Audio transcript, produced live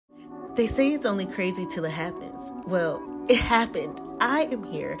They say it's only crazy till it happens. Well, it happened. I am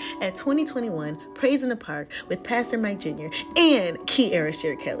here at 2021 Praise in the Park with Pastor Mike Jr. and Kierra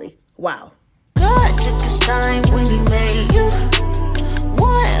Sheard-Kelly. Wow. God took his time when he made you.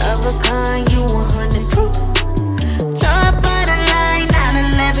 One of a kind, you 100 proof. Top of the line,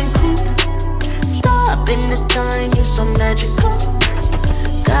 911 coupe. Stop in the time, you so magical.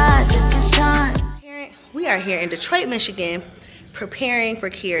 God took his time. We are here in Detroit, Michigan, preparing for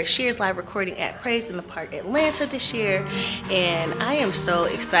Kierra Sheard's live recording at Praise in the Park, Atlanta this year, and I am so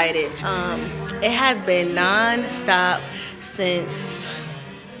excited. It has been non-stop since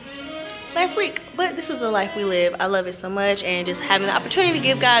last week, but this is the life we live. I love it so much, and just having the opportunity to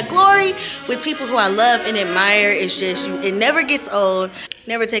give God glory with people who I love and admire is just, it never gets old.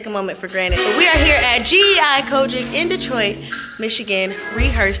 Never take a moment for granted. But we are here at GEI Kojic in Detroit, Michigan,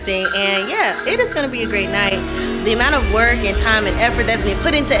 rehearsing, and yeah, it is gonna be a great night. The amount of work and time and effort that's been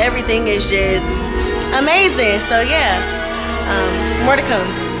put into everything is just amazing. So yeah, more to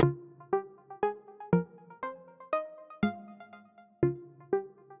come.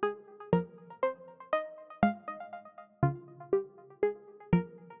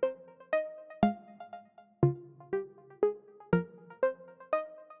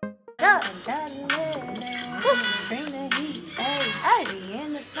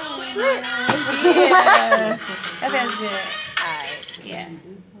 That feels good. Alright, yeah.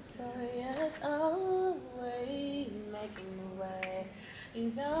 Always making the way.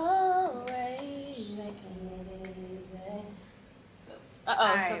 He's always making it easy.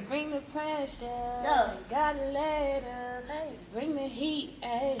 So bring the pressure. No. Gotta let her. Just bring the heat.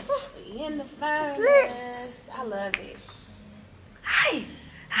 Ay. We in the furnace. I love it. Hi.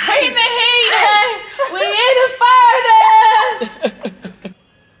 Bring the heat. Ay. We in the furnace.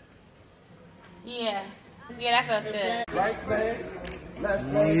 Yeah. Yeah, that felt good. Right leg, left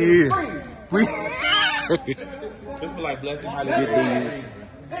leg, free. This is like blessing how to get these.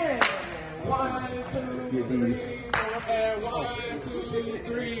 1, 2, get these. 1, 2,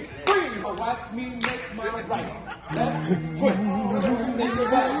 3, free. Watch me make my right. Left foot. Take it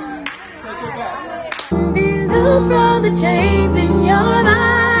back. Take it back. Be loose from the chains in your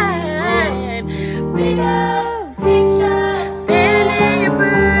mind. Bigger picture. Stand in your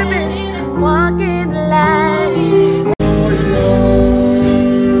purpose. Walk in the light.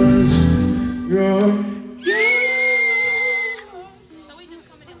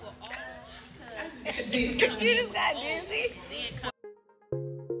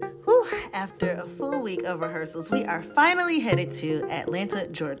 After a full week of rehearsals, we are finally headed to Atlanta,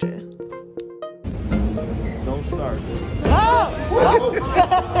 Georgia. Don't start.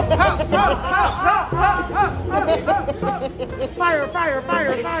 Fire, fire,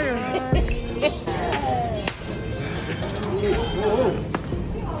 fire, fire.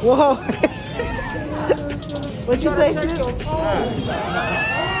 Whoa. What'd you say, Stu?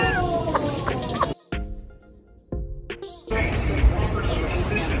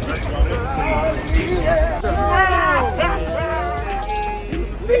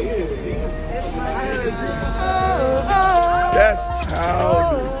 That's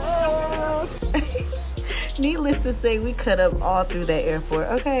childish. Needless to say, we cut up all through that airport.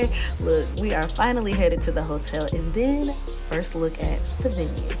 Okay, look, we are finally headed to the hotel, and then first look at the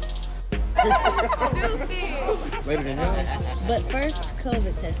venue. Later than that. But first,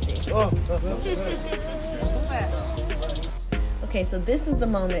 COVID testing. Okay, so this is the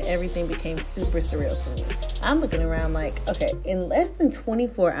moment everything became super surreal for me. I'm looking around like, okay, in less than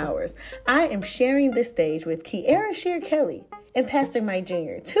 24 hours, I am sharing this stage with Kierra Sheard-Kelly and Pastor Mike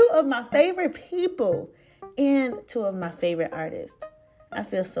Jr., two of my favorite people and two of my favorite artists. I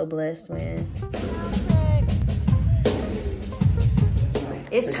feel so blessed, man.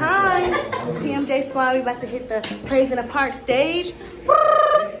 It's time. PMJ Squad, we about to hit the Praise in the Park stage.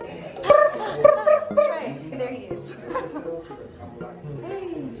 There he is.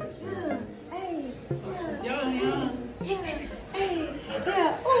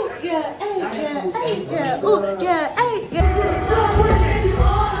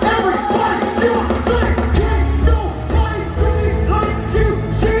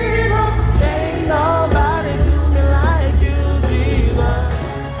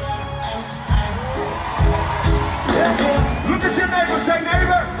 Look at your neighbor, say,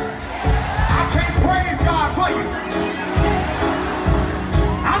 neighbor, I can't praise God for you.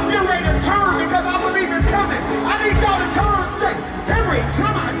 I'm getting ready to turn because I believe it's coming. I need y'all to turn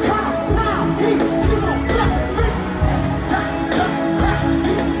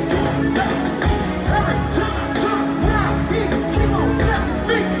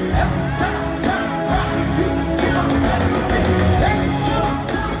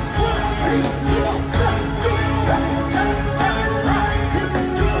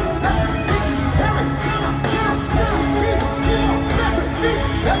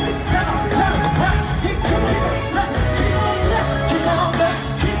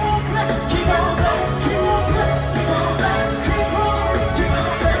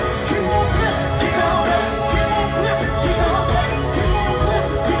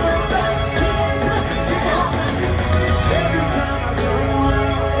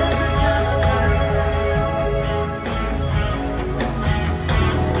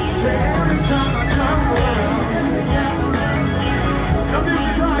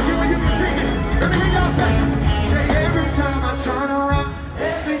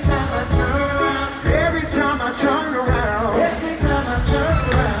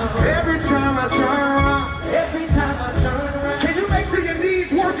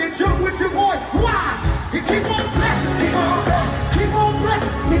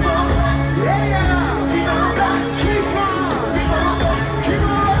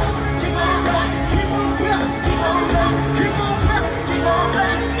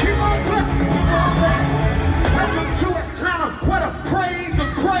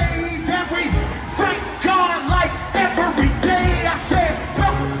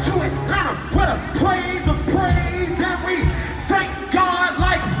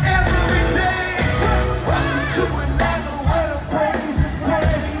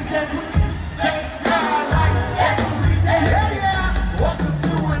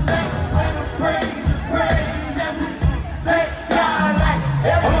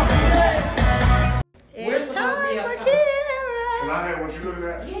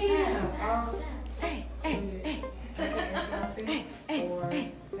Yeah. Hey.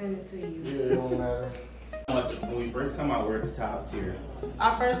 Send it to you. Yeah, it don't matter. When we first come out, we're at the top tier.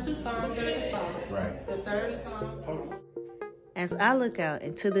 Our first 2 songs are at the top. Right. The third song. As I look out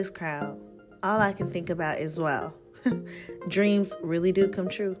into this crowd, all I can think about is, wow, dreams really do come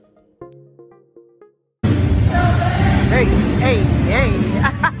true. Hey, hey, hey.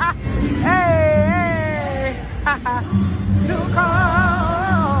 Hey, hey. Too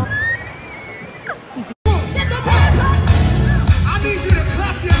cold. I need you to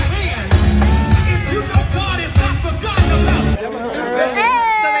clap your hands if you know God is not forgotten about you. Right,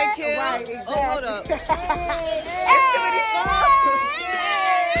 exactly. Oh, hold up.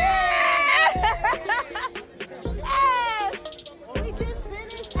 We just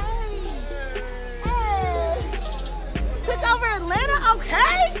finished. Took over Atlanta.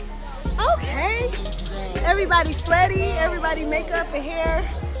 Okay. Everybody sweaty. Everybody makeup and hair.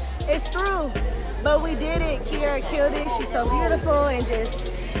 It's through. But we did it. Kierra killed it. She's so beautiful and just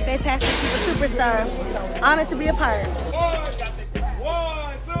fantastic. She's a superstar. Honored to be a part. 1,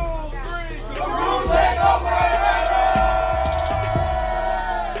 2, 3.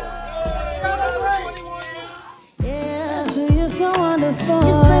 Yeah. Special, you're so wonderful.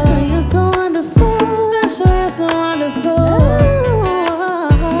 You're special, you're so wonderful. Special, you're so wonderful.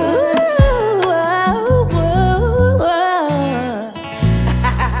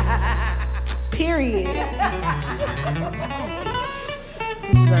 Period.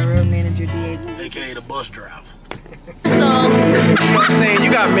 This is our road manager, DA. AKA the bus driver. I'm saying, you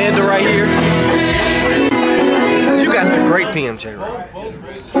got Manda right here. You got the great PMJ right.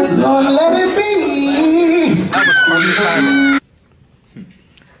 Lord, let it be. That was perfect timing.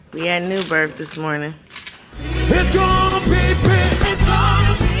 We had new birth this morning. It's gonna be big.